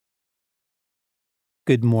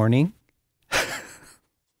Good morning.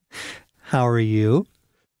 How are you?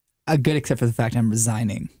 Good, except for the fact I'm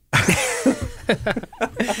resigning.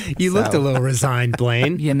 You looked a little resigned,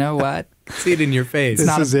 Blaine. You know what? See it in your face.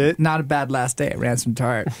 This is it? Not a bad last day at Ransom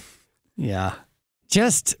Tart. Yeah.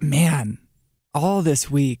 Just, man, all this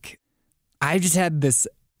week, I just had this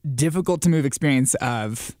difficult to move experience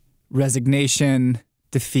of resignation,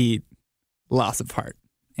 defeat, loss of heart.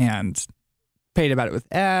 And prayed about it with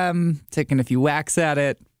taking a few whacks at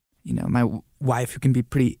it. You know, my wife, who can be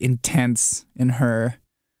pretty intense in her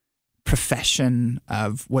profession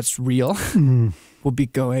of what's real, will be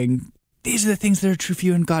going, these are the things that are true for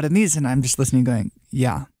you and God and these. And I'm just listening going,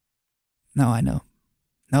 yeah, no, I know.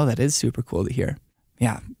 No, that is super cool to hear.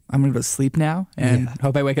 Yeah, I'm going to go to sleep now and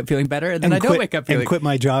hope I wake up feeling better. And then I don't wake up feeling... And quit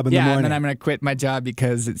my job in the morning. Yeah, and then I'm going to quit my job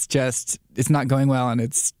because it's not going well and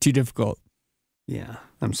it's too difficult. Yeah,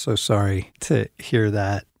 I'm so sorry to hear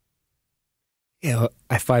that. You know,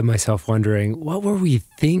 I find myself wondering, what were we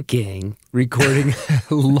thinking recording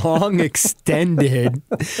a long, extended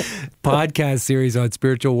podcast series on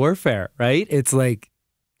spiritual warfare, right? It's like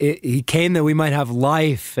he came that we might have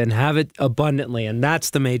life and have it abundantly, and that's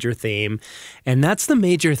the major theme. And that's the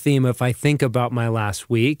major theme if I think about my last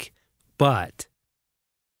week. But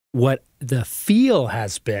what the feel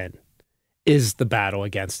has been is the battle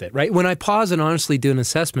against it, right? When I pause and honestly do an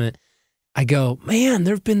assessment, I go, man,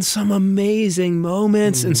 there have been some amazing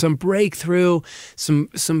moments and some breakthrough, some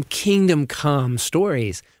kingdom come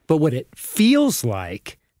stories. But what it feels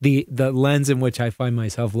like, the lens in which I find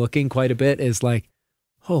myself looking quite a bit is like,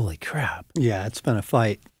 holy crap. Yeah, it's been a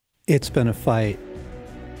fight. It's been a fight.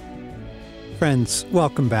 Friends,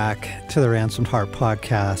 welcome back to the Ransomed Heart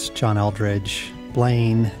podcast. John Eldridge,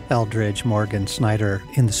 Blaine Eldridge, Morgan Snyder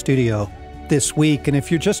in the studio this week. And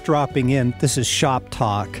if you're just dropping in, this is Shop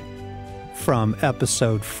Talk. From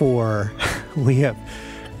episode 4, we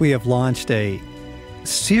have launched a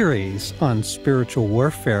series on spiritual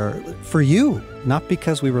warfare for you, not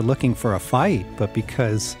because we were looking for a fight, but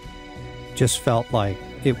because just felt like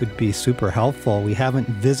it would be super helpful. We haven't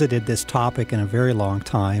visited this topic in a very long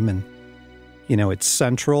time, and you know, it's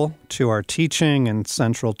central to our teaching and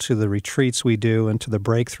central to the retreats we do and to the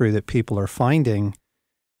breakthrough that people are finding.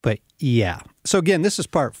 But yeah. So again, this is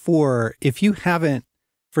part 4. If you haven't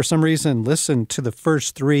for some reason listened to the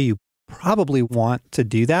first 3, you probably want to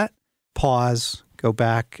do that. Pause, go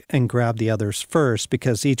back and grab the others first,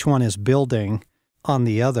 because each one is building on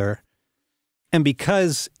the other. And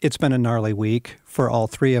because it's been a gnarly week for all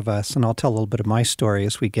 3 of us, and I'll tell a little bit of my story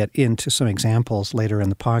as we get into some examples later in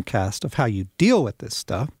the podcast of how you deal with this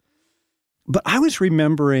stuff. But I was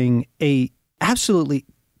remembering a absolutely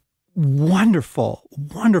wonderful,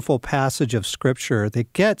 wonderful passage of Scripture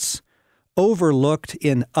that gets overlooked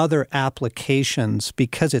in other applications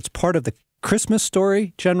because it's part of the Christmas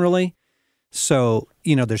story generally. So,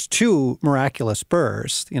 you know, there's 2 miraculous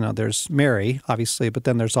births. You know, there's Mary, obviously, but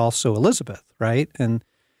then there's also Elizabeth, right? And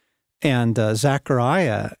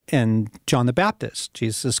Zachariah and John the Baptist,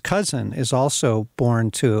 Jesus' cousin, is also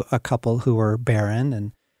born to a couple who were barren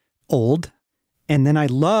and old. And then I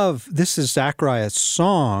love, this is Zachariah's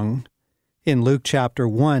song in Luke chapter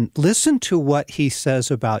 1, listen to what he says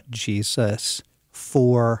about Jesus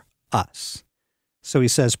for us. So he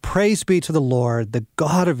says, praise be to the Lord, the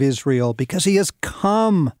God of Israel, because he has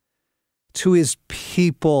come to his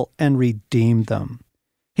people and redeemed them.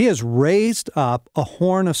 He has raised up a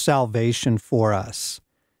horn of salvation for us,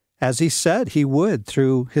 as he said he would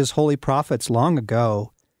through his holy prophets long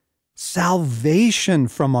ago, salvation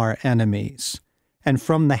from our enemies and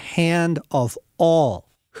from the hand of all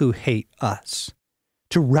who hate us,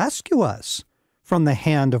 to rescue us from the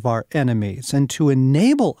hand of our enemies and to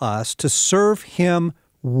enable us to serve him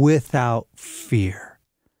without fear,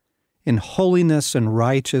 in holiness and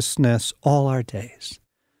righteousness all our days.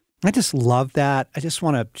 I just love that. I just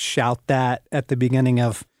want to shout that at the beginning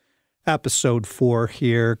of episode 4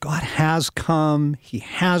 here. God has come. He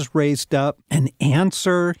has raised up an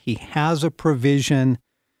answer. He has a provision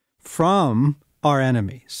from our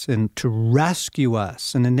enemies and to rescue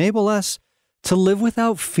us and enable us to live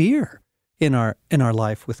without fear in our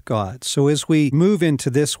life with God. So as we move into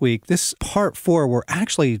this week, this part 4, we're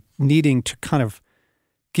actually needing to kind of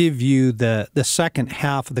give you the second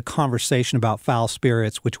half of the conversation about foul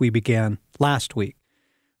spirits, which we began last week,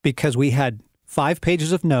 because we had 5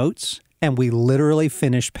 pages of notes and we literally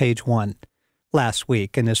finished page 1 last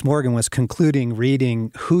week. And as Morgan was concluding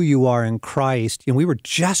reading Who You Are in Christ, we were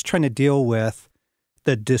just trying to deal with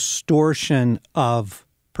the distortion of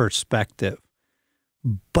perspective.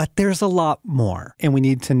 But there's a lot more, and we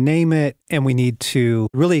need to name it, and we need to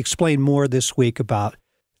really explain more this week about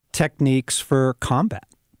techniques for combat.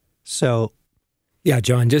 So, yeah,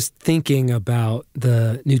 John, just thinking about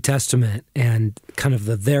the New Testament and kind of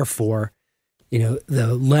the therefore,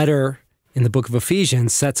 the letter in the book of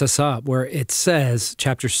Ephesians sets us up where it says,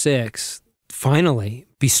 chapter 6, finally,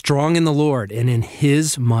 be strong in the Lord and in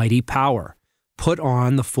his mighty power. Put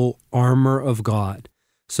on the full armor of God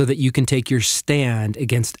so that you can take your stand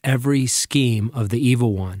against every scheme of the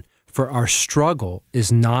evil one. For our struggle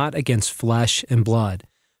is not against flesh and blood,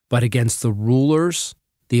 but against the rulers,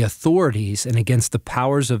 the authorities, and against the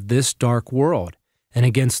powers of this dark world, and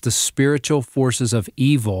against the spiritual forces of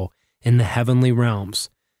evil in the heavenly realms.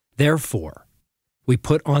 Therefore, we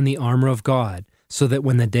put on the armor of God, so that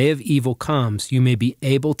when the day of evil comes, you may be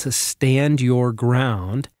able to stand your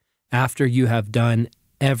ground after you have done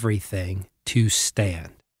everything to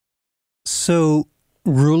stand. So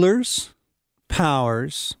rulers,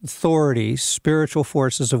 powers, authorities, spiritual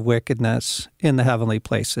forces of wickedness in the heavenly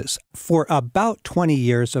places. For about 20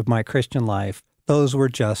 years of my Christian life, those were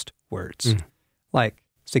just words. Like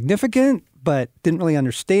significant, but didn't really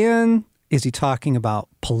understand. Is he talking about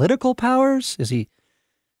political powers? Is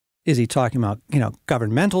he talking about,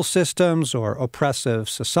 governmental systems or oppressive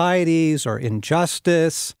societies or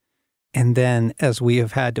injustice? And then as we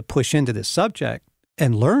have had to push into this subject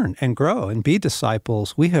and learn and grow and be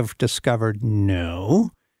disciples, we have discovered,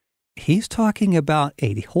 no, he's talking about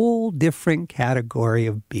a whole different category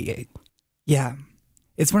of being. Yeah.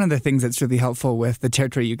 It's one of the things that's really helpful with the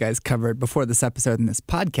territory you guys covered before this episode in this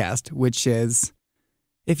podcast, which is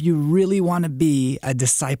if you really want to be a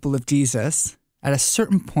disciple of Jesus, at a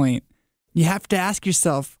certain point, you have to ask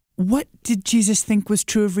yourself, what did Jesus think was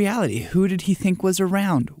true of reality? Who did he think was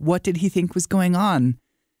around? What did he think was going on?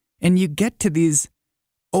 And you get to these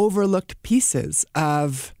overlooked pieces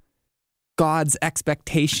of God's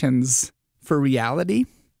expectations for reality,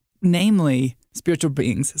 namely spiritual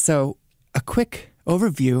beings. So a quick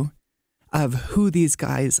overview of who these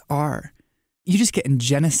guys are. You just get in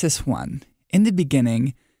Genesis 1. In the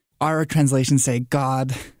beginning, our translations say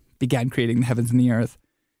God began creating the heavens and the earth.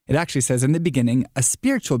 It actually says in the beginning, a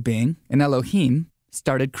spiritual being, an Elohim,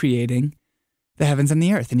 started creating the heavens and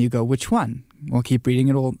the earth. And you go, which one? We'll keep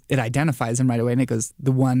reading. It identifies him right away. And it goes,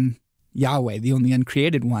 the one Yahweh, the only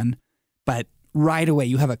uncreated one. But right away,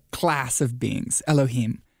 you have a class of beings,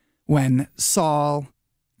 Elohim. When Saul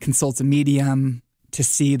consults a medium to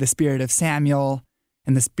see the spirit of Samuel,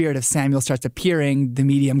 and the spirit of Samuel starts appearing, the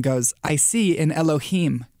medium goes, I see an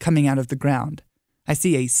Elohim coming out of the ground. I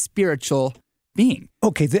see a spiritual being.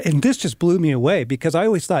 Okay, and this just blew me away because I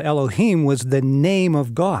always thought Elohim was the name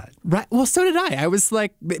of God. Right. Well, so did I. I was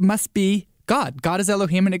like, it must be God. God is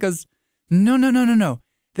Elohim. And it goes, no.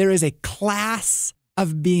 There is a class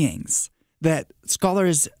of beings that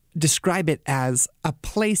scholars describe it as a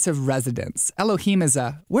place of residence. Elohim is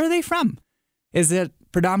where are they from? Is it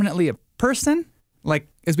predominantly a person? Like,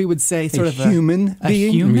 as we would say, sort of a human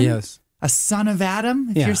being? Human? Yes. A son of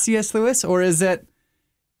Adam, if you're C.S. Lewis? Or is it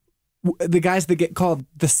the guys that get called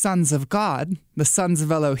the sons of God, the sons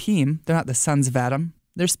of Elohim? They're not the sons of Adam.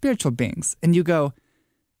 They're spiritual beings. And you go,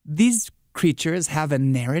 these creatures have a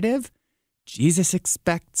narrative. Jesus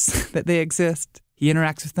expects that they exist. He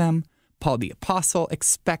interacts with them. Paul the Apostle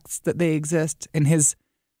expects that they exist. In his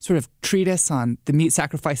sort of treatise on the meat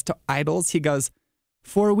sacrificed to idols, he goes,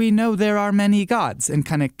 for we know there are many gods, and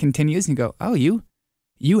kind of continues. And you go, oh,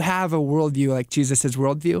 you have a worldview like Jesus'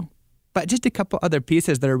 worldview. But just a couple other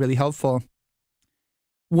pieces that are really helpful.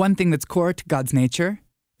 One thing that's core to God's nature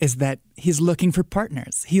is that he's looking for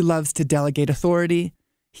partners. He loves to delegate authority.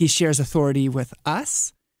 He shares authority with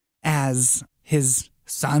us as his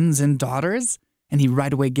sons and daughters, and he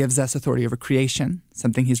right away gives us authority over creation,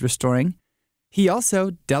 something he's restoring. He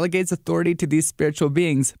also delegates authority to these spiritual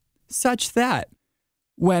beings such that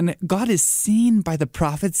when God is seen by the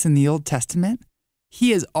prophets in the Old Testament,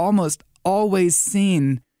 he is almost always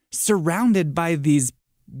seen surrounded by these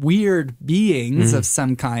weird beings of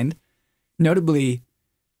some kind. Notably,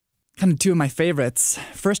 kind of two of my favorites,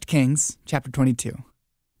 1 Kings chapter 22.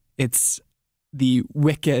 It's the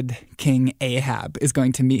wicked King Ahab is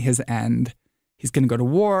going to meet his end. He's going to go to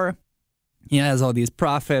war. He has all these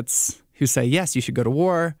prophets who say, yes, you should go to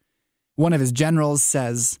war. One of his generals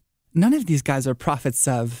says, none of these guys are prophets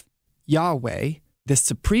of Yahweh, the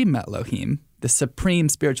supreme Elohim, the supreme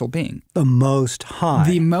spiritual being. The Most High.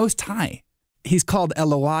 The Most High. He's called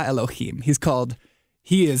Eloah Elohim.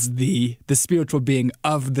 He is the spiritual being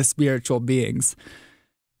of the spiritual beings.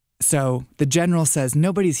 So the general says,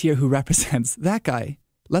 nobody's here who represents that guy.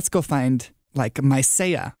 Let's go find,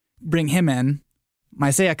 Messiah. Bring him in.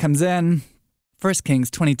 Messiah comes in. 1 Kings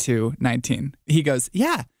 22:19. He goes,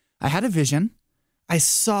 yeah, I had a vision. I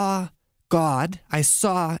saw God, I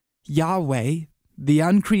saw Yahweh, the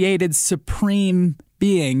uncreated supreme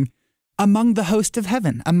being, among the host of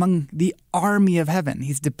heaven, among the army of heaven.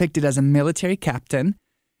 He's depicted as a military captain.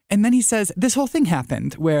 And then he says, this whole thing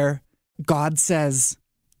happened where God says,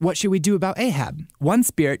 what should we do about Ahab? One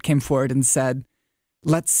spirit came forward and said,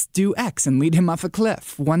 let's do X and lead him off a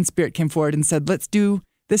cliff. One spirit came forward and said, let's do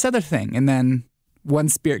this other thing. And then one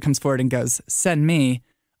spirit comes forward and goes, send me.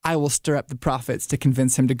 I will stir up the prophets to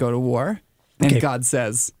convince him to go to war. And God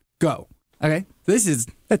says, go. Okay? That's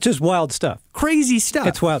just wild stuff. Crazy stuff.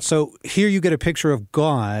 It's wild. So here you get a picture of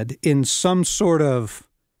God in some sort of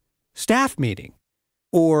staff meeting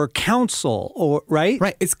or council, or right?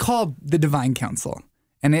 Right. It's called the Divine Council.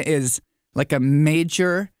 And it is like a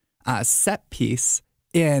major set piece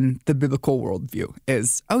in the biblical worldview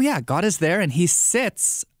is, oh yeah, God is there and he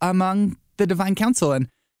sits among the Divine Council. And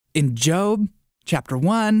in Job chapter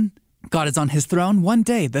 1, God is on his throne. One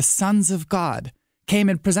day, the sons of God came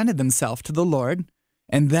and presented themselves to the Lord.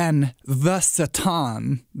 And then the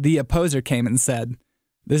Satan, the opposer, came and said,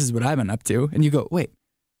 this is what I've been up to. And you go, wait,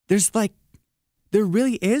 there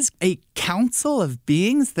really is a council of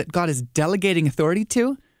beings that God is delegating authority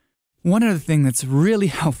to? One other thing that's really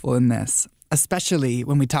helpful in this, especially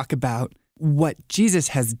when we talk about what Jesus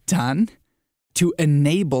has done to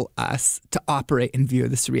enable us to operate in view of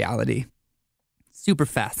this reality. Super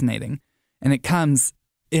fascinating. And it comes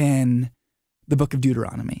in the book of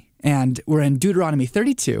Deuteronomy. And we're in Deuteronomy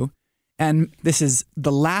 32, and this is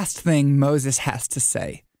the last thing Moses has to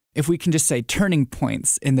say. If we can just say turning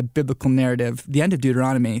points in the biblical narrative, the end of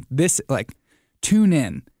Deuteronomy, tune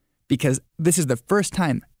in, because this is the first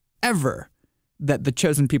time ever that the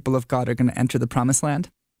chosen people of God are going to enter the promised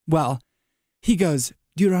land. Well, he goes,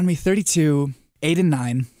 Deuteronomy 32, 8 and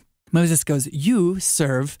 9, Moses goes, you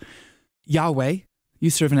serve Yahweh, you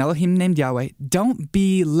serve an Elohim named Yahweh. Don't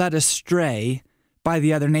be led astray by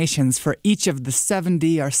the other nations, for each of the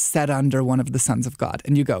 70 are set under one of the sons of God.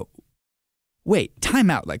 And you go, wait, time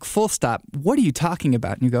out, full stop. What are you talking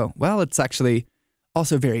about? And you go, well, it's actually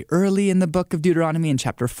also very early in the book of Deuteronomy in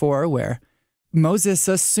chapter 4, where Moses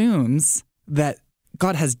assumes that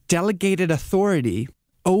God has delegated authority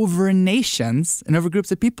over nations and over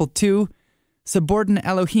groups of people to subordinate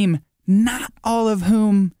Elohim, not all of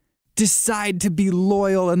whom decide to be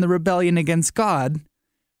loyal in the rebellion against God,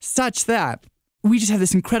 such that we just have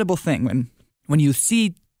this incredible thing when you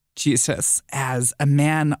see Jesus as a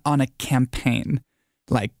man on a campaign,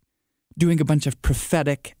 doing a bunch of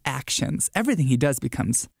prophetic actions. Everything he does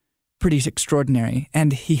becomes pretty extraordinary.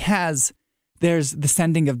 And there's the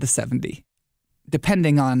sending of the 70.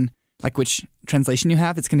 Depending on which translation you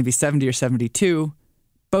have, it's going to be 70 or 72.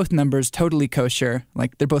 Both numbers totally kosher.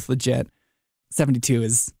 They're both legit. 72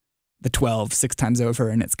 is the 12 6 times over,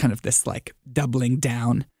 and it's kind of this doubling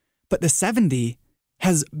down. But the 70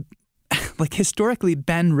 has historically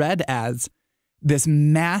been read as this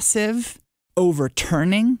massive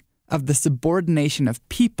overturning of the subordination of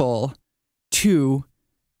people to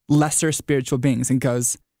lesser spiritual beings, and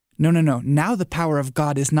goes, no. Now the power of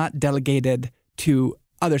God is not delegated to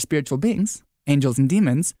other spiritual beings, angels and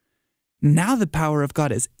demons. Now the power of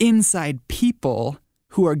God is inside people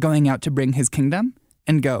who are going out to bring his kingdom,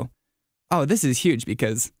 and go, oh, this is huge,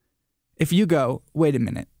 because if you go, wait a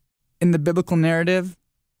minute, in the biblical narrative,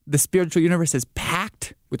 the spiritual universe is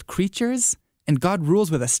packed with creatures, and God rules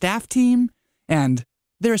with a staff team, and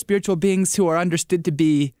there are spiritual beings who are understood to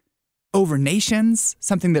be over nations,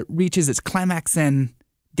 something that reaches its climax in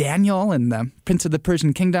Daniel and the Prince of the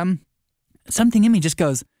Persian Kingdom. Something in me just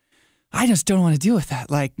goes, I just don't want to deal with that.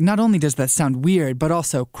 Not only does that sound weird, but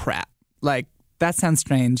also crap. That sounds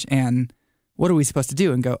strange, and what are we supposed to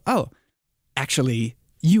do? And go, oh, actually,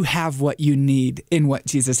 you have what you need in what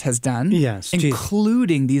Jesus has done. Yes.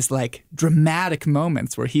 Including these dramatic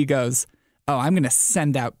moments where he goes, oh, I'm going to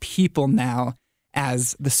send out people now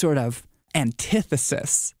as the sort of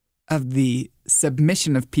antithesis of the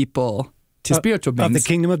submission of people to spiritual beings. Of the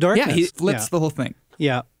kingdom of darkness. Yeah, he flips the whole thing.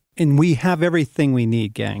 Yeah. And we have everything we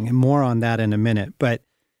need, gang, and more on that in a minute. But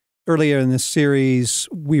earlier in this series,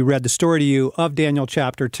 we read the story to you of Daniel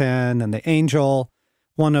chapter 10 and the angel,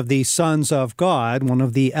 one of the sons of God, one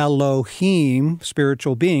of the Elohim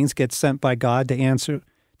spiritual beings, gets sent by God to answer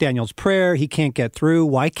Daniel's prayer. He can't get through.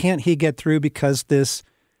 Why can't he get through? Because this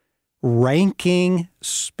ranking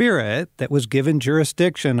spirit that was given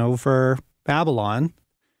jurisdiction over Babylon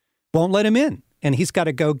won't let him in. And he's got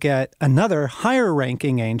to go get another higher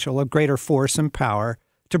ranking angel of greater force and power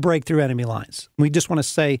to break through enemy lines. We just want to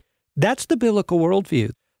say that's the biblical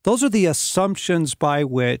worldview. Those are the assumptions by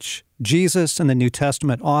which Jesus and the New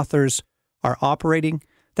Testament authors are operating.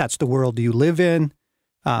 That's the world you live in.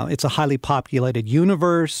 It's a highly populated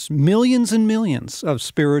universe, millions and millions of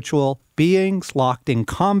spiritual beings locked in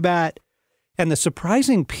combat. And the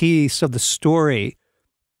surprising piece of the story,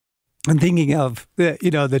 I'm thinking of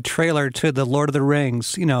the trailer to the Lord of the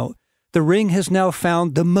Rings. The ring has now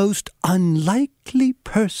found the most unlikely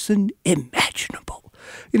person imaginable.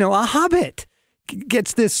 A hobbit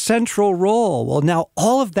gets this central role. Well, now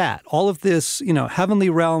all of this, heavenly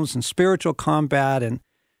realms and spiritual combat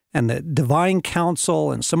and the divine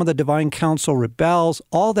council, and some of the divine council rebels,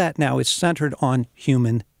 all that now is centered on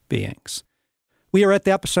human beings. We are at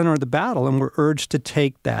the epicenter of the battle, and we're urged to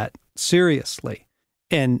take that seriously.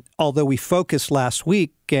 And although we focused last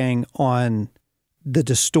week, gang, on the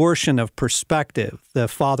distortion of perspective, the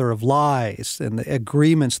father of lies, and the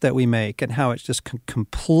agreements that we make, and how it just can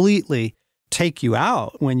completely take you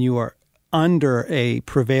out when you are under a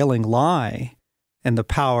prevailing lie, and the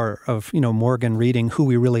power of, Morgan reading who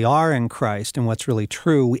we really are in Christ and what's really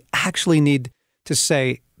true, we actually need to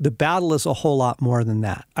say the battle is a whole lot more than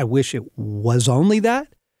that. I wish it was only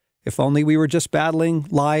that. If only we were just battling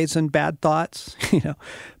lies and bad thoughts,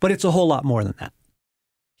 but it's a whole lot more than that.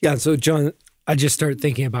 Yeah. So, John, I just started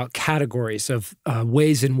thinking about categories of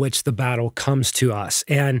ways in which the battle comes to us.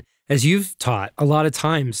 And as you've taught, a lot of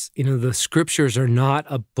times, the scriptures are not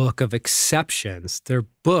a book of exceptions. They're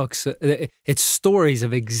books, it's stories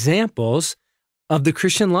of examples of the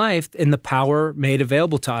Christian life and the power made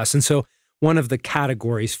available to us. And so one of the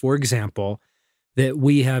categories, for example, that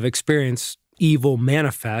we have experienced evil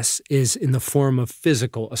manifests is in the form of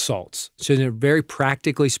physical assaults. So they're very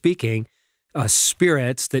practically speaking,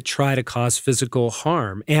 spirits that try to cause physical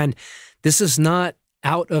harm. And this is not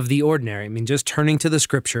out of the ordinary. I mean, just turning to the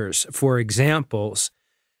scriptures for examples,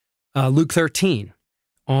 Luke 13,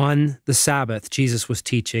 on the Sabbath, Jesus was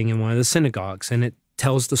teaching in one of the synagogues, and it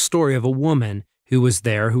tells the story of a woman who was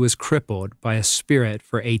there who was crippled by a spirit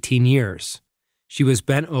for 18 years. She was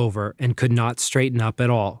bent over and could not straighten up at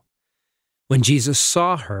all. When Jesus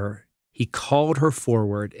saw her, he called her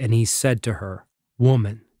forward and he said to her,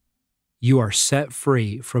 "Woman, you are set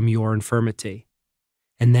free from your infirmity."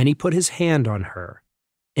 And then he put his hand on her,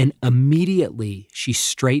 and immediately she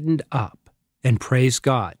straightened up and praised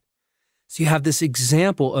God. So you have this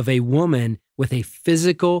example of a woman with a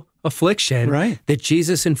physical affliction, right, that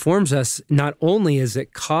Jesus informs us not only is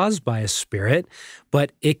it caused by a spirit,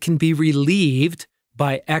 but it can be relieved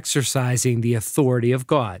by exercising the authority of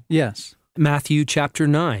God. Yes. Matthew chapter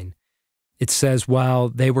 9, it says, while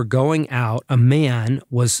they were going out, a man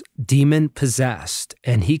was demon-possessed,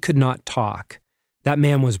 and he could not talk. That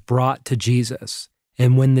man was brought to Jesus.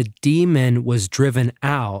 And when the demon was driven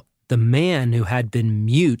out, the man who had been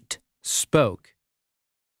mute spoke.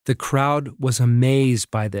 The crowd was amazed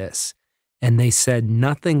by this, and they said,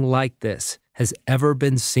 nothing like this has ever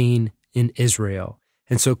been seen in Israel.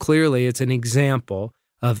 And so clearly it's an example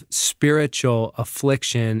of spiritual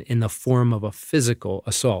affliction in the form of a physical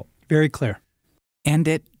assault. Very clear. And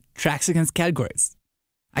it tracks against categories.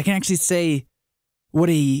 I can actually say what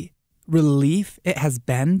a relief it has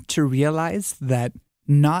been to realize that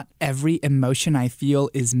not every emotion I feel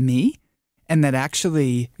is me, and that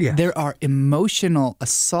actually there are emotional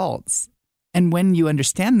assaults. And when you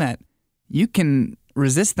understand that, you can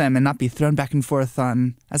resist them and not be thrown back and forth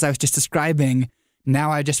on, as I was just describing,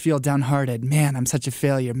 now I just feel downhearted. Man, I'm such a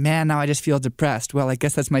failure. Man, now I just feel depressed. Well, I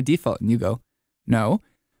guess that's my default. And you go, no.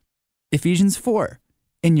 Ephesians 4,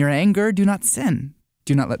 in your anger, do not sin.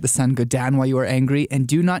 Do not let the sun go down while you are angry, and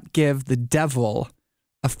do not give the devil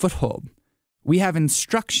a foothold. We have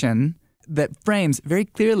instruction that frames very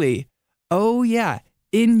clearly, oh yeah,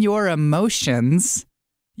 in your emotions,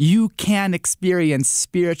 you can experience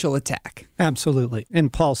spiritual attack. Absolutely.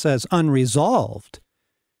 And Paul says unresolved,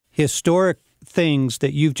 historic things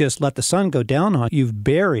that you've just let the sun go down on, you've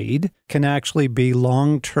buried, can actually be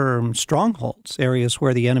long-term strongholds, areas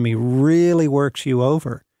where the enemy really works you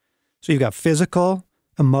over. So you've got physical,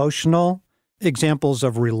 emotional, examples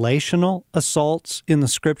of relational assaults in the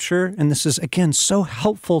scripture. And this is, again, so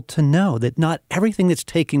helpful to know that not everything that's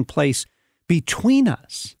taking place between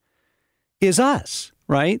us is us,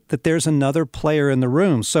 right? That there's another player in the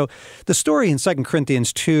room. So the story in 2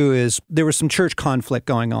 Corinthians 2 is there was some church conflict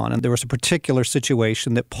going on, and there was a particular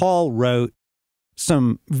situation that Paul wrote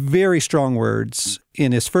some very strong words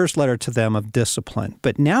in his first letter to them of discipline.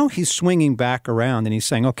 But now he's swinging back around and he's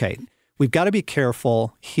saying, okay, we've got to be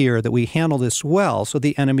careful here that we handle this well so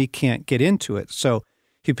the enemy can't get into it. So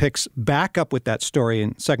he picks back up with that story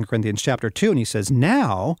in 2 Corinthians chapter 2, and he says,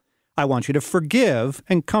 now I want you to forgive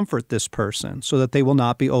and comfort this person so that they will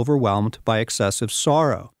not be overwhelmed by excessive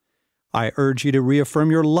sorrow. I urge you to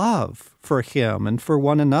reaffirm your love for him and for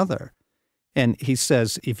one another. And he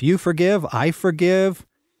says, if you forgive, I forgive,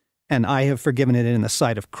 and I have forgiven it in the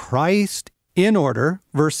sight of Christ, in order,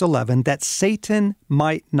 verse 11, that Satan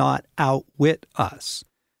might not outwit us,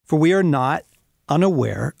 for we are not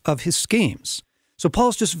unaware of his schemes. So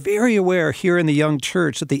Paul's just very aware here in the young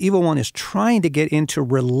church that the evil one is trying to get into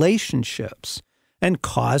relationships and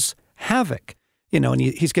cause havoc. And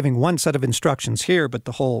he's giving one set of instructions here, but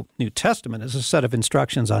the whole New Testament is a set of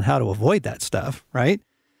instructions on how to avoid that stuff, right?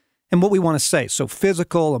 And what we want to say, so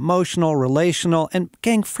physical, emotional, relational, and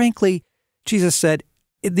gang, frankly, Jesus said,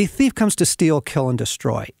 the thief comes to steal, kill, and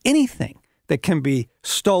destroy. Anything that can be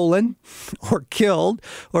stolen or killed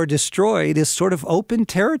or destroyed is sort of open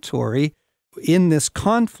territory in this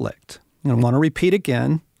conflict. And I want to repeat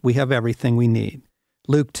again, we have everything we need.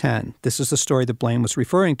 Luke 10, this is the story that Blaine was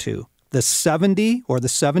referring to. The 70 or the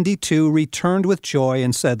 72 returned with joy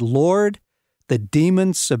and said, Lord, the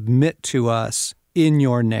demons submit to us in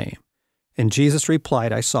your name. And Jesus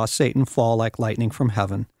replied, I saw Satan fall like lightning from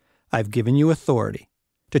heaven. I've given you authority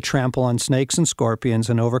to trample on snakes and scorpions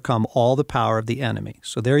and overcome all the power of the enemy.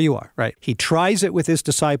 So there you are, right? He tries it with his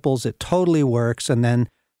disciples. It totally works. And then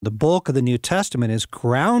the bulk of the New Testament is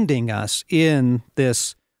grounding us in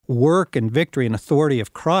this work and victory and authority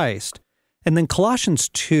of Christ. And then Colossians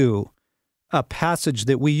 2, a passage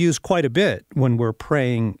that we use quite a bit when we're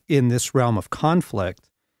praying in this realm of conflict.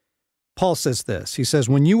 Paul says this. He says,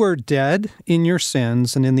 when you were dead in your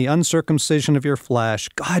sins and in the uncircumcision of your flesh,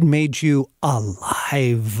 God made you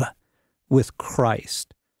alive with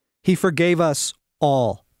Christ. He forgave us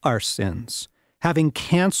all our sins, having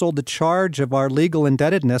canceled the charge of our legal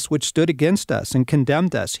indebtedness which stood against us and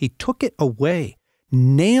condemned us. He took it away,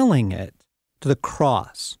 nailing it to the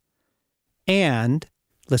cross. And,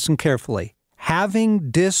 listen carefully,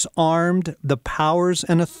 having disarmed the powers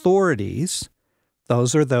and authorities,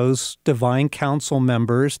 those are those divine council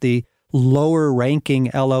members, the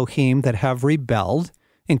lower-ranking Elohim that have rebelled,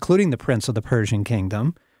 including the prince of the Persian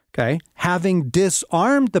kingdom, okay? Having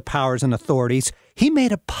disarmed the powers and authorities, he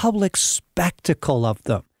made a public spectacle of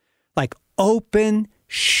them, like open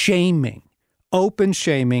shaming,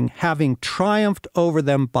 having triumphed over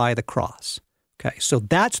them by the cross. Okay, so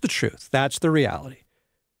that's the truth. That's the reality.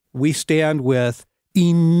 We stand with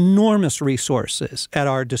enormous resources at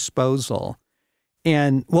our disposal.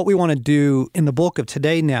 And what we want to do in the bulk of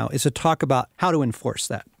today now is to talk about how to enforce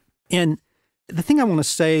that. And the thing I want to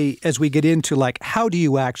say as we get into, like, how do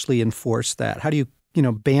you actually enforce that? How do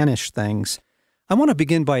you, banish things? I want to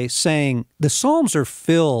begin by saying the Psalms are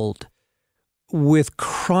filled with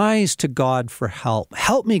cries to God for help.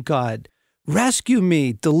 Help me, God. Rescue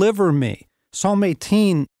me. Deliver me. Psalm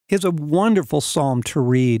 18 is a wonderful psalm to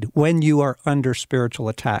read when you are under spiritual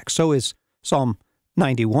attack. So is Psalm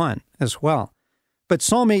 91 as well. But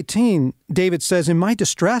Psalm 18, David says, in my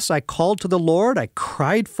distress, I called to the Lord. I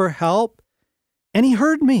cried for help, and he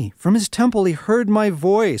heard me. From his temple, he heard my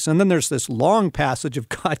voice. And then there's this long passage of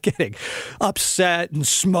God getting upset and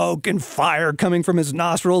smoke and fire coming from his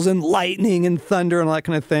nostrils and lightning and thunder and all that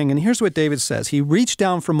kind of thing. And here's what David says. He reached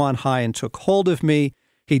down from on high and took hold of me.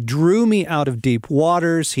 He drew me out of deep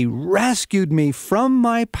waters. He rescued me from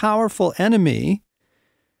my powerful enemy,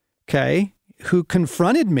 who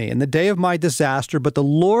confronted me in the day of my disaster, but the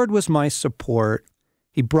Lord was my support.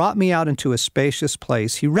 He brought me out into a spacious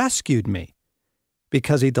place. He rescued me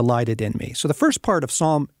because he delighted in me. So the first part of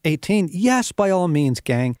Psalm 18, yes, by all means,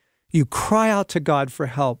 gang, you cry out to God for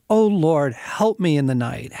help. Oh, Lord, help me in the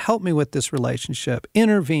night. Help me with this relationship.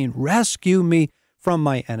 Intervene. Rescue me from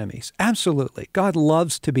my enemies. Absolutely. God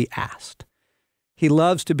loves to be asked. He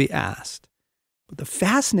loves to be asked. But the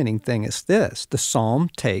fascinating thing is this, the psalm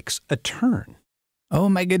takes a turn. Oh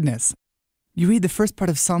my goodness. You read the first part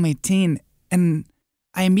of Psalm 18 and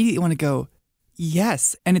I immediately want to go,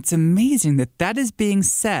 yes. And it's amazing that that is being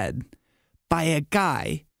said by a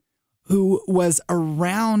guy who was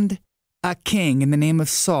around a king in the name of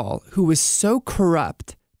Saul, who was so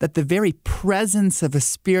corrupt that the very presence of a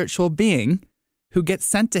spiritual being who gets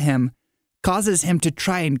sent to him causes him to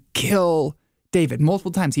try and kill David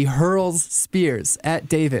multiple times. He hurls spears at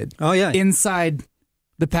David inside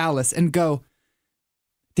the palace and go,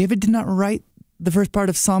 David did not write the first part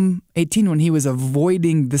of Psalm 18 when he was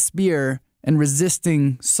avoiding the spear and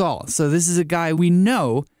resisting Saul. So this is a guy we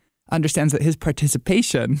know understands that his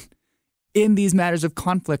participation in these matters of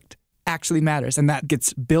conflict actually matters. And that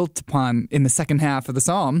gets built upon in the second half of the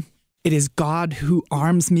psalm. It is God who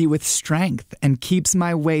arms me with strength and keeps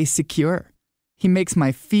my way secure. He makes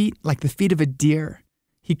my feet like the feet of a deer.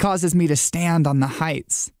 He causes me to stand on the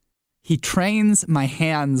heights. He trains my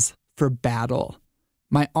hands for battle.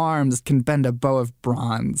 My arms can bend a bow of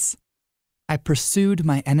bronze. I pursued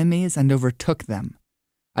my enemies and overtook them.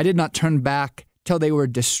 I did not turn back till they were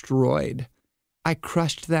destroyed. I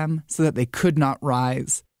crushed them so that they could not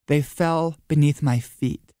rise. They fell beneath my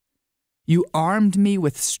feet. You armed me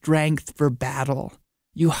with strength for battle.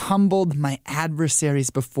 You humbled my adversaries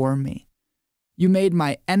before me. You made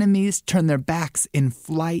my enemies turn their backs in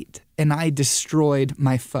flight, and I destroyed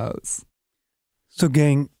my foes. So,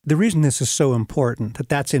 gang, the reason this is so important, that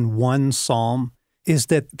that's in one psalm, is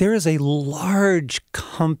that there is a large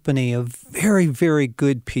company of very, very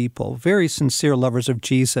good people, very sincere lovers of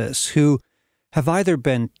Jesus, who have either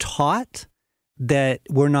been taught that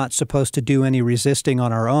we're not supposed to do any resisting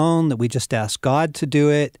on our own, that we just ask God to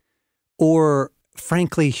do it, or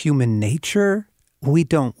frankly, human nature. We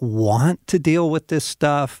don't want to deal with this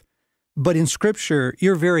stuff. But in Scripture,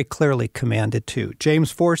 you're very clearly commanded to.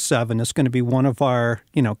 James 4:7 is going to be one of our,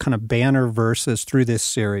 kind of banner verses through this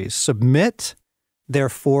series. Submit,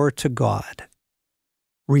 therefore, to God.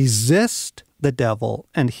 Resist the devil,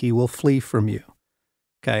 and he will flee from you.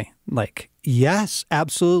 Okay? Yes,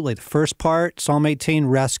 absolutely. The first part, Psalm 18,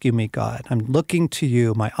 rescue me, God. I'm looking to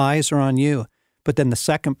you. My eyes are on you. But then the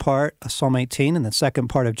second part of Psalm 18 and the second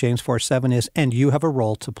part of James 4:7 is, and you have a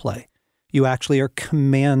role to play. You actually are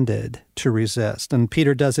commanded to resist. And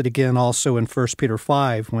Peter does it again also in 1 Peter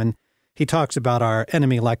 5 when he talks about our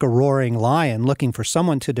enemy like a roaring lion looking for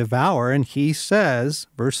someone to devour. And he says,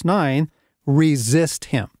 verse 9, resist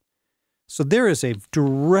him. So there is a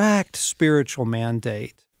direct spiritual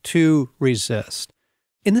mandate to resist.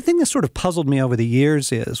 And the thing that sort of puzzled me over the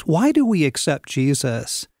years is, why do we accept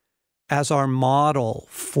Jesus as our model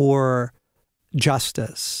for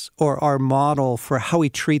justice, or our model for how we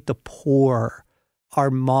treat the poor, our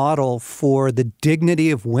model for the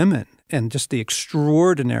dignity of women and just the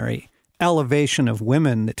extraordinary elevation of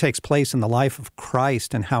women that takes place in the life of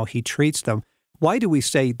Christ and how he treats them? Why do we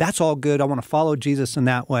say, that's all good, I want to follow Jesus in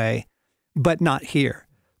that way, but not here?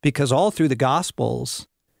 Because all through the Gospels,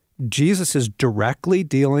 Jesus is directly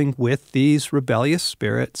dealing with these rebellious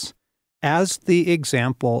spirits as the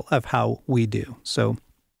example of how we do. So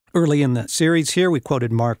early in the series here, we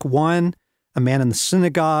quoted Mark 1, a man in the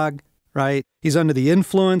synagogue, right? He's under the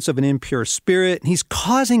influence of an impure spirit, and he's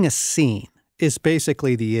causing a scene is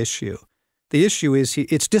basically the issue. The issue is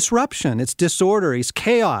it's disruption, it's disorder, he's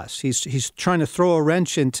chaos. He's trying to throw a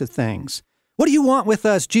wrench into things. What do you want with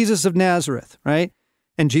us, Jesus of Nazareth, right?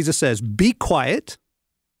 And Jesus says, be quiet.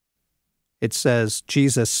 It says,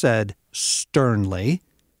 Jesus said sternly,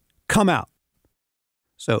 come out.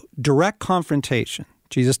 So direct confrontation.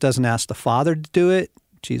 Jesus doesn't ask the Father to do it.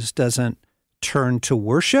 Jesus doesn't turn to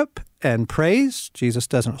worship and praise. Jesus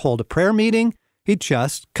doesn't hold a prayer meeting. He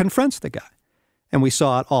just confronts the guy. And we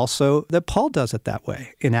saw it also that Paul does it that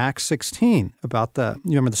way in Acts 16 about you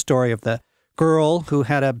remember the story of the girl who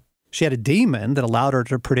had a demon that allowed her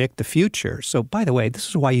to predict the future. So by the way, this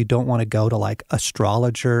is why you don't want to go to like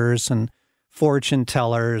astrologers and fortune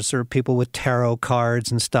tellers or people with tarot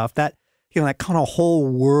cards and stuff. That kind of whole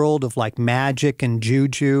world of like magic and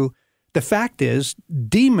juju. The fact is,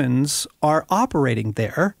 demons are operating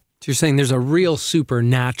there. So you're saying there's a real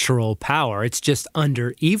supernatural power. It's just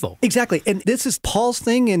under evil. Exactly. And this is Paul's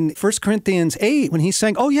thing in 1 Corinthians 8 when he's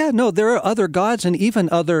saying, oh yeah, no, there are other gods and even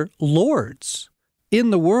other lords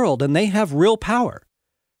in the world, and they have real power,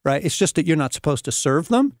 right? It's just that you're not supposed to serve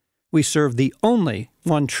them. We serve the only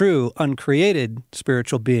one true, uncreated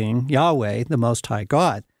spiritual being, Yahweh, the Most High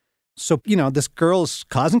God. So, this girl's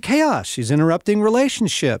causing chaos. She's interrupting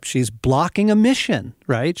relationships. She's blocking a mission,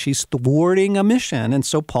 right? She's thwarting a mission. And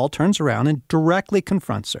so Paul turns around and directly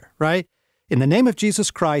confronts her, right? In the name of Jesus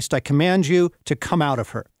Christ, I command you to come out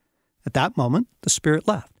of her. At that moment, the spirit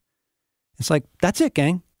left. It's like, that's it,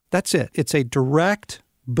 gang. That's it. It's a direct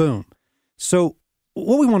boom. So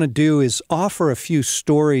what we want to do is offer a few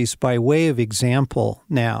stories by way of example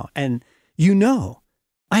now. And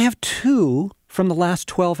I have two from the last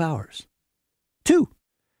 12 hours. Two.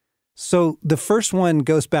 So the first one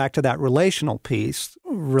goes back to that relational piece,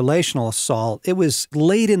 relational assault. It was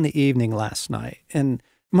late in the evening last night, and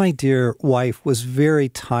my dear wife was very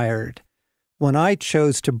tired when I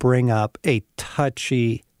chose to bring up a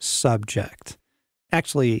touchy subject.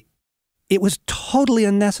 Actually, it was totally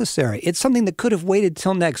unnecessary. It's something that could have waited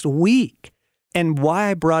till next week. And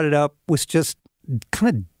why I brought it up was just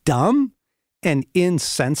kind of dumb and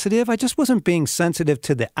insensitive. I just wasn't being sensitive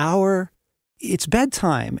to the hour. It's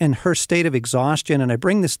bedtime and her state of exhaustion. And I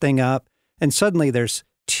bring this thing up and suddenly there's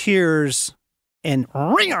tears and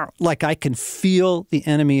like I can feel the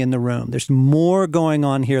enemy in the room. There's more going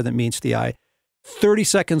on here than meets the eye. 30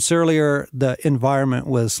 seconds earlier, the environment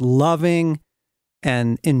was loving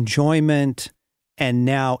and enjoyment And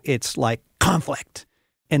now it's like conflict,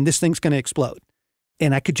 and this thing's going to explode.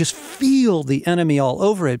 And I could just feel the enemy all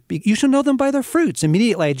over it. You shall know them by their fruits.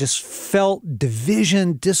 Immediately, I just felt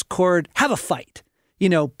division, discord, have a fight,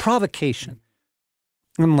 provocation.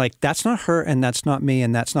 I'm like, that's not her, and that's not me,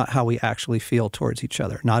 and that's not how we actually feel towards each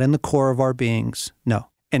other. Not in the core of our beings, no.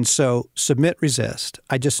 And so submit, resist.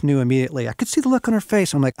 I just knew immediately. I could see the look on her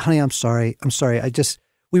face. I'm like, honey, I'm sorry.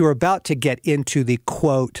 We were about to get into the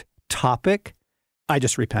quote topic. I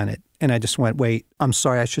just repented. And I just went, wait, I'm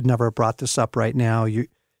sorry. I should never have brought this up right now.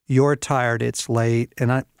 You're tired. It's late.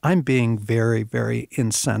 And I'm being very, very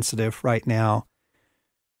insensitive right now.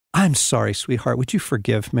 I'm sorry, sweetheart. Would you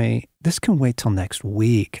forgive me? This can wait till next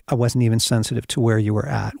week. I wasn't even sensitive to where you were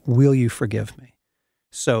at. Will you forgive me?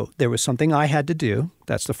 So there was something I had to do.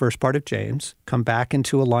 That's the first part of James. Come back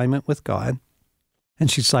into alignment with God. And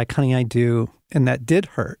she's like, honey, I do. And that did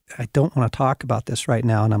hurt. I don't want to talk about this right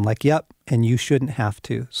now. And I'm like, yep, and you shouldn't have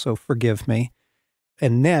to. So forgive me.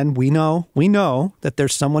 And then we know that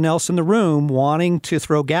there's someone else in the room wanting to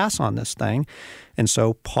throw gas on this thing. And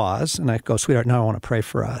so pause. And I go, sweetheart, now I want to pray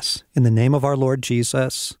for us. In the name of our Lord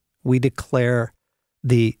Jesus, we declare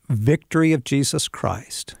the victory of Jesus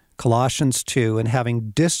Christ. Colossians 2, and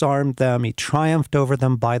having disarmed them, he triumphed over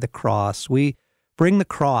them by the cross. We bring the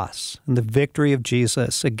cross and the victory of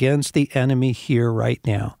Jesus against the enemy here right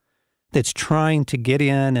now that's trying to get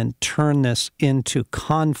in and turn this into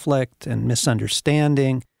conflict and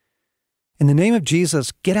misunderstanding. In the name of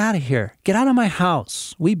Jesus, get out of here. Get out of my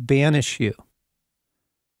house. We banish you.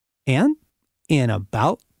 And in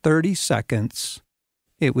about 30 seconds,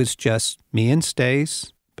 it was just me and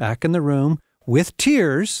Stace back in the room with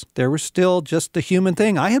tears. There was still just the human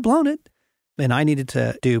thing. I had blown it. And I needed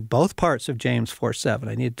to do both parts of James 4:7.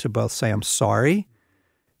 I needed to both say, I'm sorry.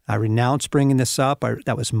 I renounce bringing this up.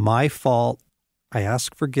 That was my fault. I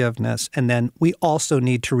ask forgiveness. And then we also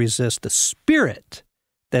need to resist the spirit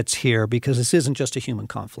that's here, because this isn't just a human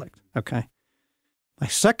conflict, okay? My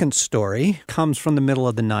second story comes from the middle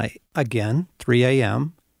of the night. Again, 3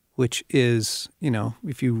 a.m., which is,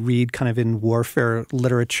 if you read kind of in warfare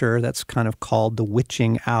literature, that's kind of called the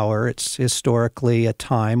witching hour. It's historically a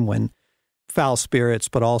time when foul spirits,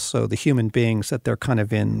 but also the human beings that they're kind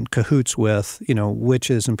of in cahoots with,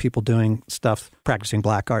 witches and people doing stuff, practicing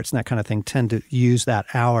black arts and that kind of thing, tend to use that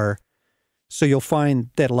hour. So you'll find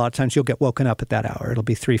that a lot of times you'll get woken up at that hour. It'll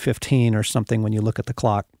be 3:15 or something when you look at the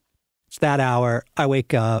clock. It's that hour. I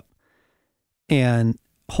wake up and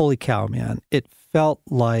holy cow, man, it felt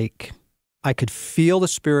like I could feel the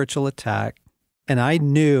spiritual attack, and I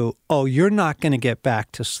knew, you're not going to get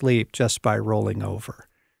back to sleep just by rolling over.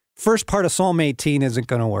 First part of Psalm 18 isn't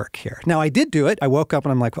going to work here. Now, I did do it. I woke up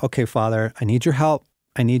and I'm like, okay, Father, I need your help.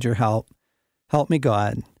 I need your help. Help me,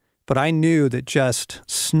 God. But I knew that just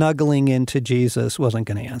snuggling into Jesus wasn't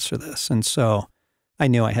going to answer this. And so I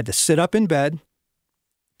knew I had to sit up in bed,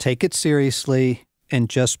 take it seriously, and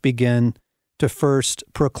just begin to first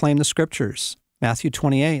proclaim the scriptures. Matthew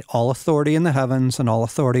 28, all authority in the heavens and all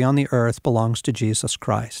authority on the earth belongs to Jesus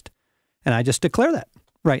Christ. And I just declare that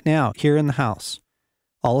right now here in the house.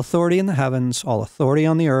 All authority in the heavens, all authority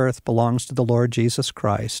on the earth belongs to the Lord Jesus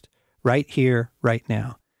Christ, right here, right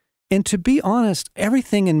now. And to be honest,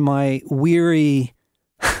 everything in my weary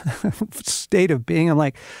state of being, I'm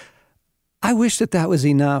like, I wish that was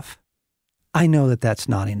enough. I know that that's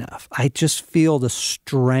not enough. I just feel the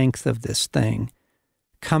strength of this thing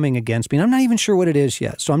coming against me. And I'm not even sure what it is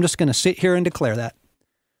yet. So I'm just going to sit here and declare that.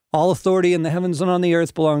 All authority in the heavens and on the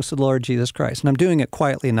earth belongs to the Lord Jesus Christ. And I'm doing it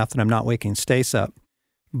quietly enough that I'm not waking Stace up.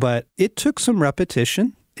 But it took some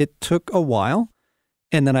repetition. It took a while.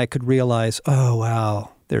 And then I could realize, oh,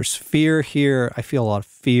 wow, there's fear here. I feel a lot of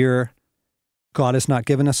fear. God has not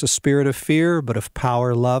given us a spirit of fear, but of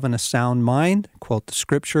power, love, and a sound mind. Quote the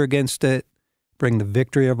scripture against it. Bring the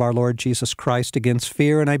victory of our Lord Jesus Christ against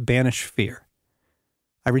fear, and I banish fear.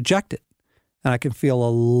 I reject it. And I can feel a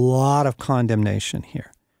lot of condemnation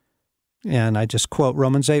here. And I just quote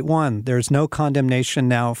Romans 8:1, there is no condemnation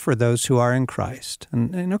now for those who are in Christ.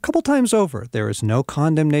 And a couple times over, there is no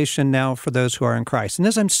condemnation now for those who are in Christ. And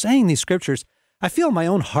as I'm saying these scriptures, I feel my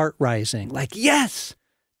own heart rising, like, yes,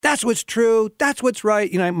 that's what's true, that's what's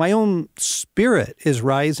right. My own spirit is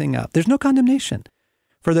rising up. There's no condemnation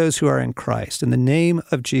for those who are in Christ. In the name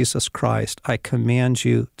of Jesus Christ, I command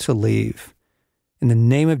you to leave. In the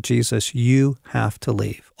name of Jesus, you have to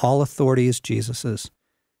leave. All authority is Jesus's.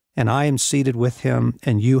 And I am seated with him,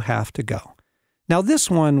 and you have to go. Now,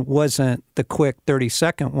 this one wasn't the quick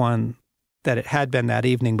 30-second one that it had been that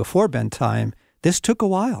evening before bedtime. This took a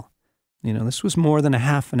while. This was more than a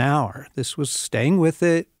half an hour. This was staying with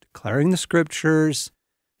it, declaring the scriptures,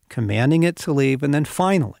 commanding it to leave, and then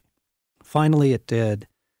finally it did.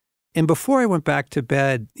 And before I went back to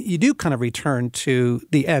bed, you do kind of return to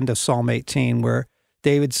the end of Psalm 18, where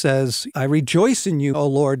David says, I rejoice in you, O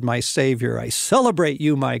Lord, my Savior. I celebrate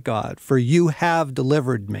you, my God, for you have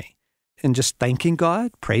delivered me. And just thanking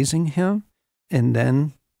God, praising him, and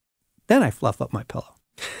then I fluff up my pillow.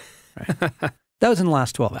 Right? That was in the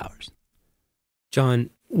last 12 hours.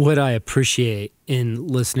 John, what I appreciate in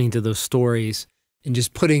listening to those stories and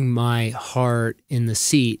just putting my heart in the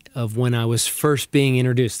seat of when I was first being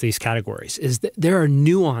introduced to these categories is that there are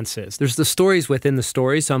nuances. There's the stories within the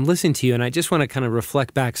stories. So I'm listening to you and I just want to kind of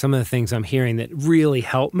reflect back some of the things I'm hearing that really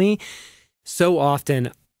help me. So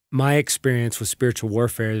often my experience with spiritual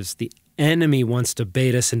warfare is the enemy wants to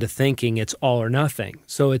bait us into thinking it's all or nothing.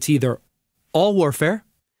 So it's either all warfare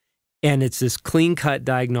and it's this clean-cut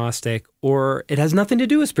diagnostic, or it has nothing to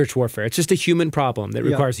do with spiritual warfare. It's just a human problem that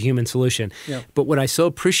requires a human solution. Yeah. But what I so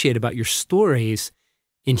appreciate about your stories,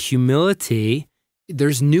 in humility,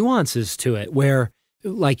 there's nuances to it where,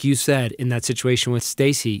 like you said, in that situation with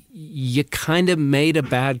Stacy, you kind of made a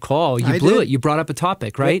bad call. You blew it. You brought up a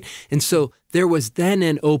topic, right? Yep. And so there was then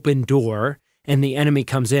an open door, and the enemy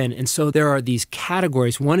comes in. And so there are these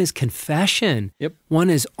categories. One is confession. Yep.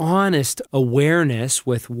 One is honest awareness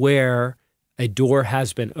with where a door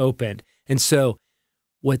has been opened. And so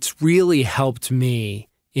what's really helped me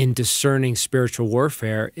in discerning spiritual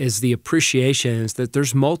warfare is the appreciation is that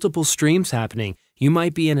there's multiple streams happening. You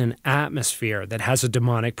might be in an atmosphere that has a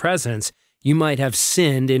demonic presence. You might have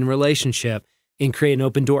sinned in relationship and create an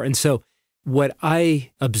open door. And so what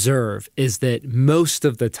I observe is that most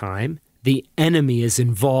of the time, the enemy is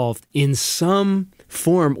involved in some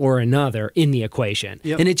form or another in the equation.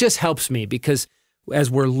 Yep. And it just helps me because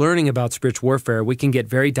as we're learning about spiritual warfare, we can get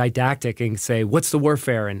very didactic and say, what's the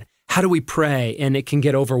warfare and how do we pray? And it can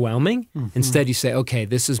get overwhelming. Mm-hmm. Instead, you say, okay,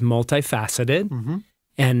 this is multifaceted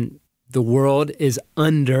and the world is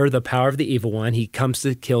under the power of the evil one. He comes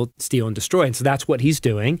to kill, steal, and destroy. And so that's what he's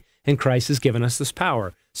doing. And Christ has given us this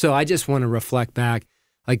power. So I just want to reflect back.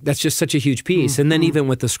 Like, that's just such a huge piece. And then even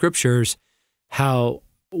with the scriptures, how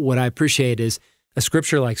what I appreciate is a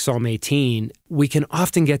scripture like Psalm 18, we can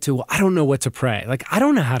often get to, well, I don't know what to pray. Like, I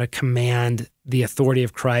don't know how to command the authority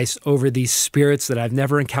of Christ over these spirits that I've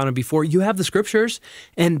never encountered before. You have the scriptures,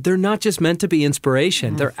 and they're not just meant to be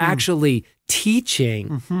inspiration. They're actually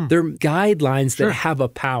teaching. They're guidelines that have a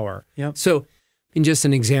power. Yep. So, in just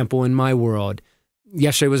an example, in my world,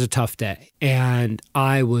 yesterday was a tough day, and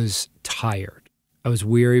I was tired. I was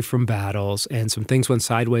weary from battles, and some things went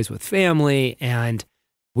sideways with family, and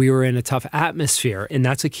we were in a tough atmosphere. And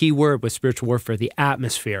that's a key word with spiritual warfare, the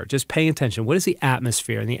atmosphere. Just paying attention. What is the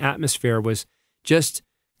atmosphere? And the atmosphere was just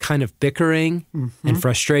kind of bickering and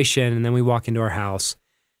frustration. And then we walk into our house,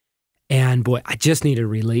 and boy, I just needed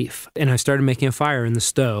relief. And I started making a fire in the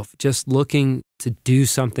stove, just looking to do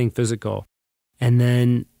something physical. And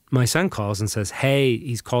then my son calls and says, hey,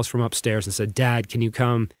 he calls from upstairs and said, Dad, can you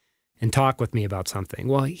come and talk with me about something?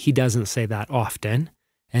 Well, he doesn't say that often.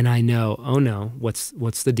 And I know, oh no, what's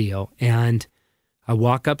the deal? And I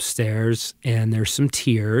walk upstairs and there's some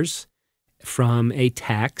tears from a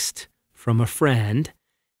text from a friend.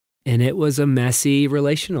 And it was a messy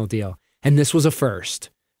relational deal. And this was a first.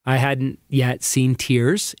 I hadn't yet seen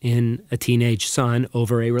tears in a teenage son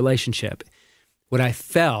over a relationship. What I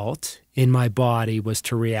felt in my body was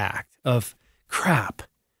to react of, crap,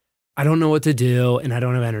 I don't know what to do, and I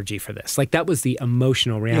don't have energy for this. Like, that was the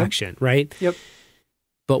emotional reaction, right? Yep.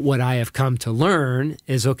 But what I have come to learn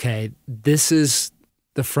is, okay, this is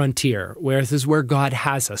the frontier, where this is where God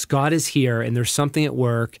has us. God is here, and there's something at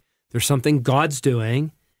work. There's something God's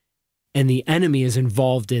doing, and the enemy is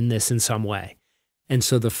involved in this in some way. And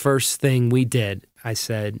so the first thing we did, I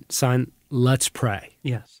said, son, let's pray.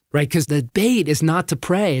 Yes. Right? Because the bait is not to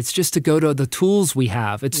pray. It's just to go to the tools we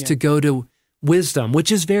have. It's to go to wisdom,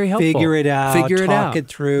 which is very helpful. Figure it out, talk it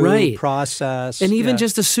through, right. Process. And even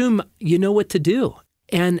just assume you know what to do.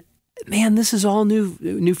 And man, this is all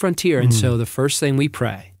new frontier. And so the first thing we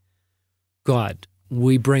pray, God,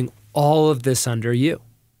 we bring all of this under you.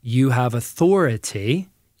 You have authority.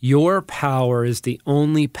 Your power is the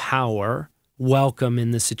only power welcome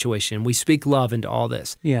in this situation. We speak love into all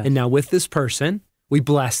this. Yes. And now with this person, we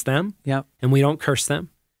bless them and we don't curse them.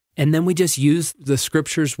 And then we just use the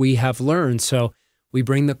scriptures we have learned. So we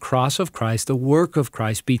bring the cross of Christ, the work of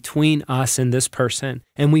Christ between us and this person,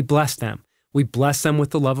 and we bless them. We bless them with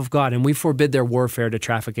the love of God, and we forbid their warfare to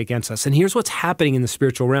traffic against us. And here's what's happening in the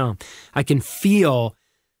spiritual realm. I can feel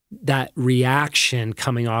that reaction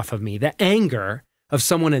coming off of me, the anger of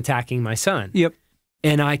someone attacking my son. Yep.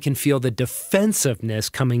 and I can feel the defensiveness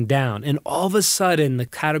coming down. And all of a sudden, the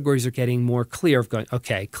categories are getting more clear of going,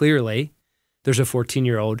 okay, clearly there's a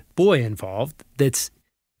 14-year-old boy involved that's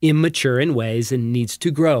immature in ways and needs to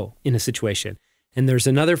grow in a situation. And there's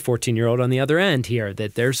another 14-year-old on the other end here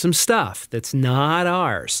that there's some stuff that's not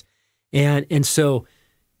ours. And so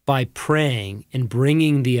by praying and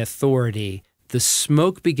bringing the authority, the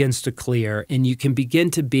smoke begins to clear, and you can begin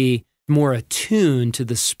to be more attuned to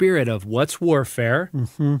the spirit of what's warfare,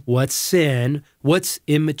 what's sin, what's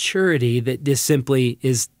immaturity that just simply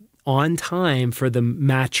is on time for the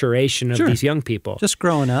maturation of these young people. Just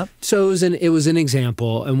growing up. So it was an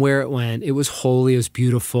example, and where it went, it was holy, it was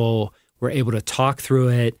beautiful. We're able to talk through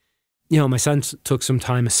it. You know, my son took some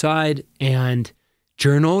time aside and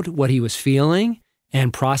journaled what he was feeling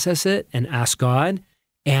and process it and ask God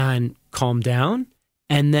and calm down.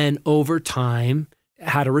 And then over time,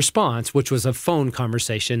 had a response, which was a phone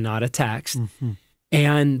conversation, not a text.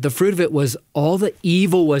 And the fruit of it was all the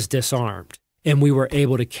evil was disarmed, and we were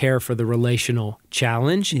able to care for the relational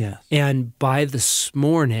challenge. And by this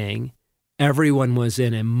morning, everyone was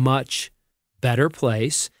in a much better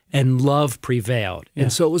place and love prevailed.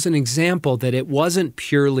 And so it was an example that it wasn't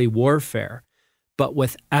purely warfare, but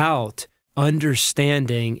without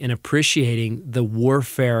understanding and appreciating the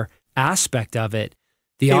warfare aspect of it,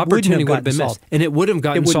 the opportunity would have been missed. And it would have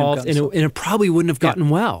gotten solved, and it probably wouldn't have gotten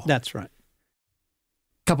well. That's right.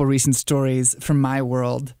 A couple recent stories from my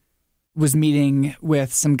world was meeting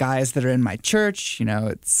with some guys that are in my church. You know,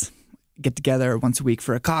 it's get together once a week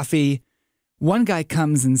for a coffee. One guy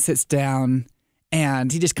comes and sits down,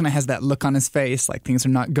 and he just kind of has that look on his face like things are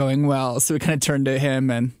not going well. So we kind of turned to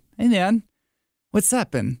him and, hey, man, what's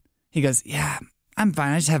up? And he goes, yeah, I'm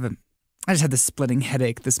fine. I just had this splitting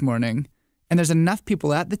headache this morning. And there's enough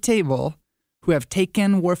people at the table who have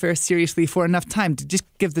taken warfare seriously for enough time to just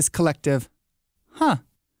give this collective,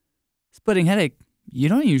 splitting headache. You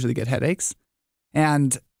don't usually get headaches.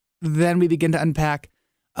 And then we begin to unpack,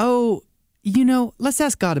 let's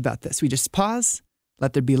ask God about this. We just pause,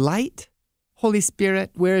 let there be light. Holy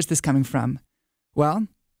Spirit, where is this coming from? Well, a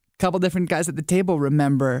couple different guys at the table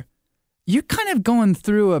remember, you're kind of going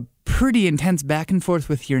through a pretty intense back and forth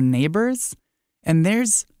with your neighbors, and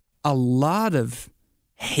there's a lot of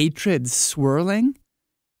hatred swirling,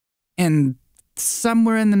 and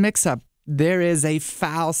somewhere in the mix-up, there is a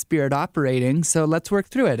foul spirit operating, so let's work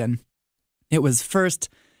through it. And it was first,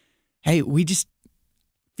 hey, we just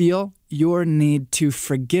feel your need to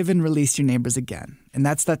forgive and release your neighbors again. And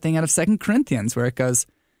that's that thing out of 2 Corinthians where it goes,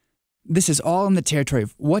 this is all in the territory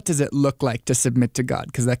of what does it look like to submit to God?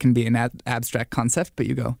 Because that can be an abstract concept, but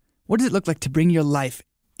you go, what does it look like to bring your life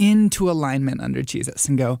into alignment under Jesus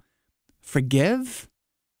and go, forgive,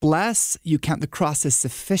 bless, you count the cross as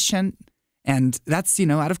sufficient. And that's,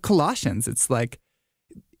 out of Colossians. It's like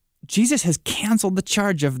Jesus has canceled the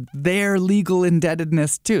charge of their legal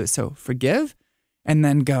indebtedness too. So forgive and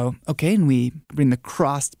then go, okay, and we bring the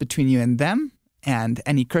cross between you and them and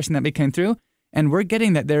any cursing that may come through. And we're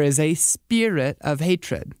getting that there is a spirit of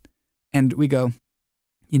hatred. And we go,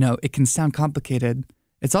 it can sound complicated.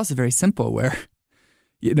 It's also very simple where,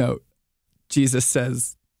 Jesus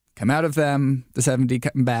says, come out of them, the 70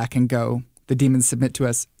 come back and go, the demons submit to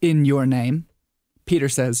us in your name. Peter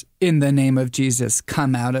says, in the name of Jesus,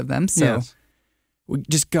 come out of them. So we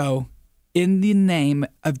just go, in the name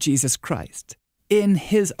of Jesus Christ, in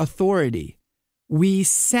his authority, we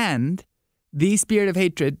send the spirit of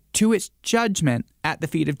hatred to its judgment at the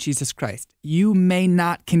feet of Jesus Christ. You may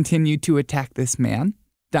not continue to attack this man.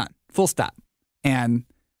 Done. Full stop. And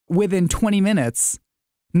within 20 minutes,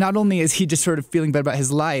 not only is he just sort of feeling better about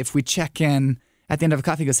his life, we check in at the end of a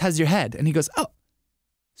coffee. He goes, how's your head? And he goes,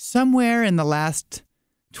 somewhere in the last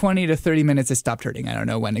 20 to 30 minutes it stopped hurting. I don't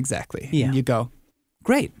know when exactly. Yeah. And you go,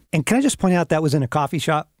 great. And can I just point out that was in a coffee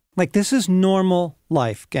shop? Like, this is normal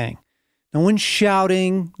life, gang. No one's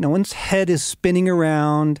shouting. No one's head is spinning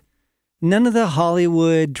around. None of the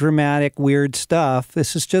Hollywood, dramatic, weird stuff.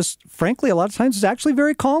 This is just, frankly, a lot of times it's actually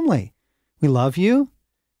very calmly. We love you.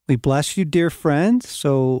 We bless you, dear friend.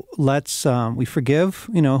 So let's, we forgive,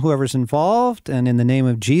 whoever's involved. And in the name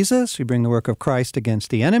of Jesus, we bring the work of Christ against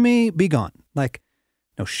the enemy. Be gone. Like,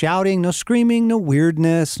 no shouting, no screaming, no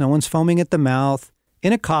weirdness. No one's foaming at the mouth.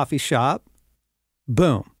 In a coffee shop,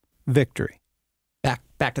 boom, victory.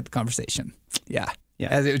 Back to the conversation. Yeah.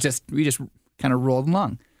 As it was we just kind of rolled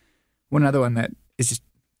along. One other one that is just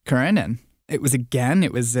current, and it was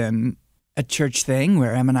in a church thing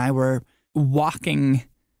where Em and I were walking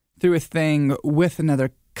through a thing with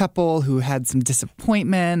another couple who had some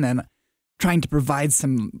disappointment and trying to provide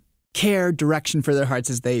some care, direction for their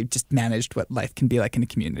hearts as they just managed what life can be like in a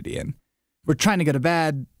community. And we're trying to go to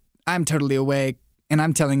bed. I'm totally awake. And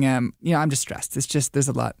I'm telling M, I'm just stressed. It's just, there's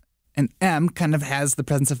a lot. And M kind of has the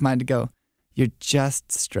presence of mind to go, you're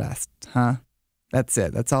just stressed, huh? That's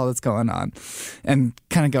it. That's all that's going on. And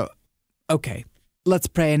kind of go, okay, let's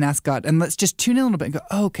pray and ask God. And let's just tune in a little bit and go,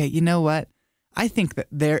 oh, okay, you know what? I think that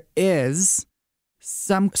there is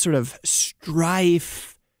some sort of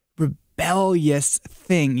strife, rebellious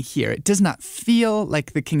thing here. It does not feel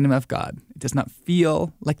like the kingdom of God. It does not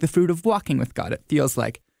feel like the fruit of walking with God. It feels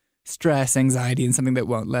like stress, anxiety, and something that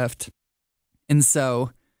won't lift. And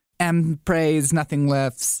so M prays, nothing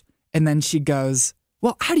lifts. And then she goes,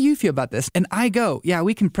 well, how do you feel about this? And I go, yeah,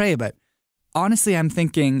 we can pray, but honestly, I'm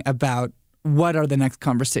thinking about what are the next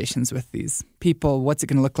conversations with these people? What's it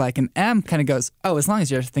going to look like? And M kind of goes, oh, as long as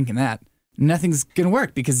you're thinking that, nothing's going to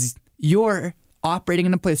work because you're operating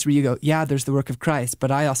in a place where you go, yeah, there's the work of Christ, but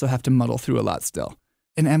I also have to muddle through a lot still.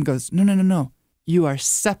 And M goes, no. You are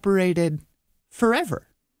separated forever.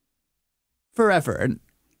 Forever.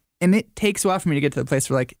 And it takes a while for me to get to the place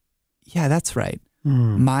where like, yeah, that's right.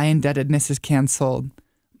 My indebtedness is canceled.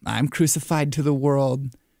 I'm crucified to the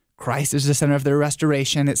world. Christ is the center of their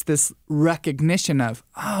restoration. It's this recognition of,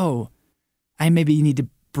 oh, I maybe need to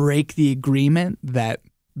break the agreement that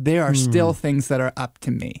there are still things that are up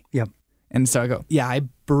to me. Yep. And so I go, yeah, I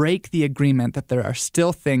break the agreement that there are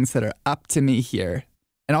still things that are up to me here.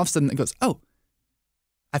 And all of a sudden it goes, oh,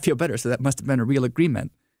 I feel better. So that must have been a real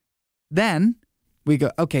agreement. Then we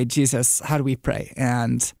go, okay, Jesus, how do we pray?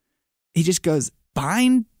 And he just goes,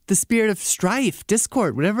 bind the spirit of strife,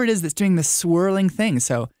 discord, whatever it is that's doing this swirling thing.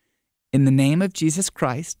 So in the name of Jesus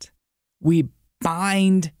Christ, we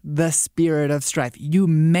bind the spirit of strife. You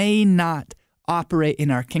may not operate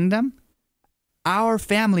in our kingdom. Our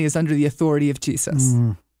family is under the authority of Jesus.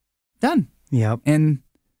 Done. Yep. And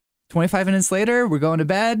 25 minutes later, we're going to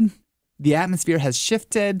bed. The atmosphere has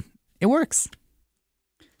shifted. It works.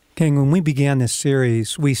 King, when we began this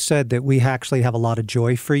series, we said that we actually have a lot of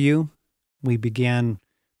joy for you. We began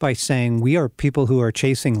by saying we are people who are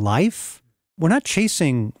chasing life. We're not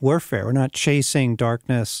chasing warfare. We're not chasing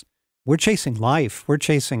darkness. We're chasing life. We're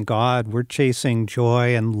chasing God. We're chasing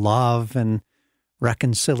joy and love and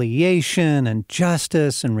reconciliation and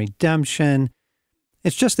justice and redemption.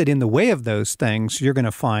 It's just that in the way of those things, you're going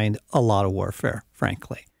to find a lot of warfare,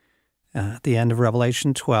 frankly. At the end of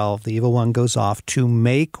Revelation 12, the evil one goes off to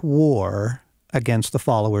make war against the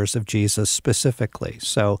followers of Jesus specifically.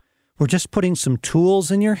 So we're just putting some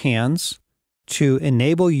tools in your hands to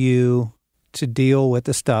enable you to deal with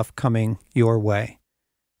the stuff coming your way.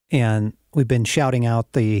 And we've been shouting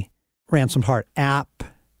out the Ransomed Heart app,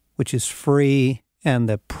 which is free, and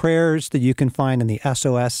the prayers that you can find in the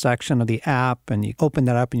SOS section of the app. And you open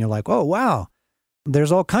that up and you're like, oh, wow,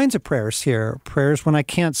 there's all kinds of prayers here. Prayers when I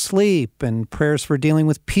can't sleep, and prayers for dealing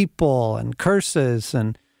with people and curses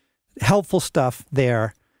and helpful stuff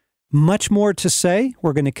there. Much more to say.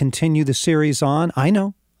 We're going to continue the series on. I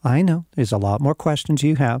know. There's a lot more questions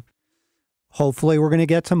you have. Hopefully, we're going to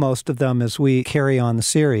get to most of them as we carry on the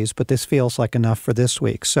series, but this feels like enough for this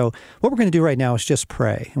week. So what we're going to do right now is just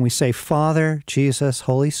pray. And we say, Father, Jesus,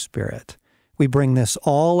 Holy Spirit, we bring this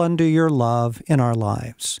all under your love in our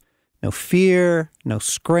lives. No fear, no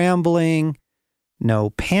scrambling, no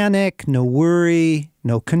panic, no worry,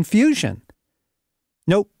 no confusion.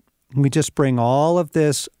 Nope. We just bring all of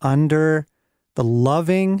this under the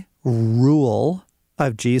loving rule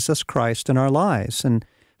of Jesus Christ in our lives. And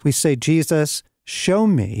we say, Jesus, show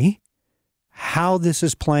me how this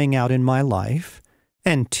is playing out in my life,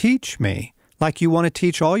 and teach me, like you want to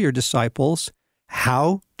teach all your disciples,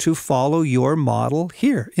 how to follow your model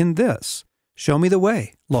here in this. Show me the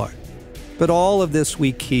way, Lord. But all of this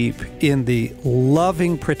we keep in the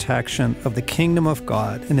loving protection of the kingdom of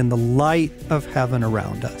God and in the light of heaven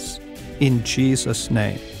around us. In Jesus'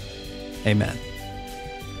 name, amen.